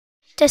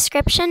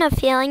Description of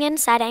feeling and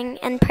setting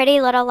in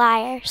Pretty Little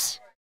Liars.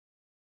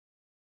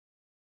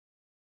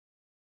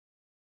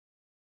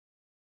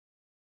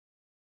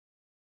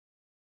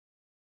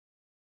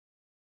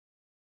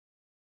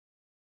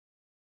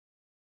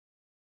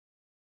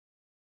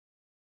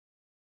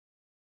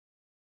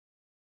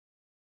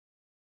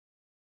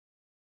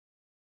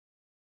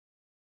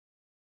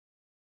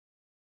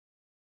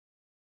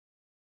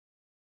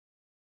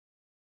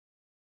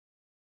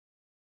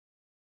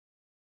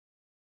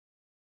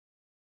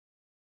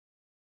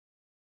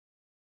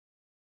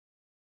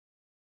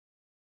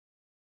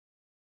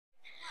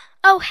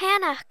 Oh,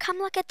 Hannah, come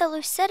look at the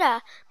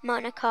Lucida,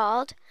 Mona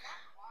called.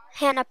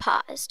 Hannah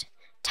paused.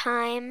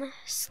 Time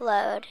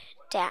slowed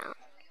down.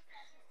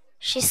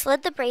 She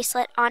slid the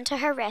bracelet onto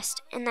her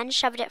wrist and then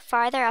shoved it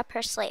farther up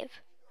her sleeve.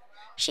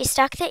 She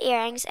stuck the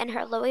earrings in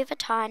her Louis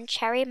Vuitton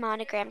cherry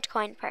monogrammed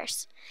coin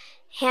purse.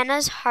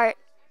 Hannah's heart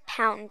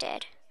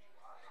pounded.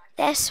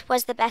 This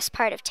was the best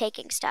part of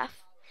taking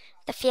stuff,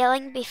 the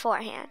feeling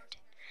beforehand.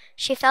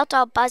 She felt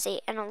all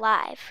buzzy and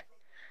alive.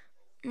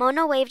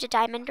 Mona waved a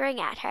diamond ring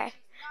at her.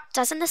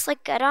 Doesn't this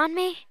look good on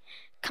me?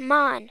 Come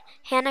on.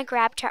 Hannah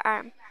grabbed her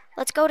arm.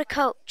 Let's go to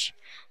Coach.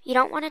 You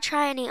don't want to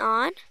try any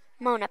on?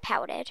 Mona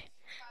pouted.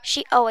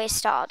 She always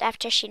stalled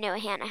after she knew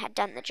Hannah had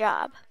done the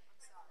job.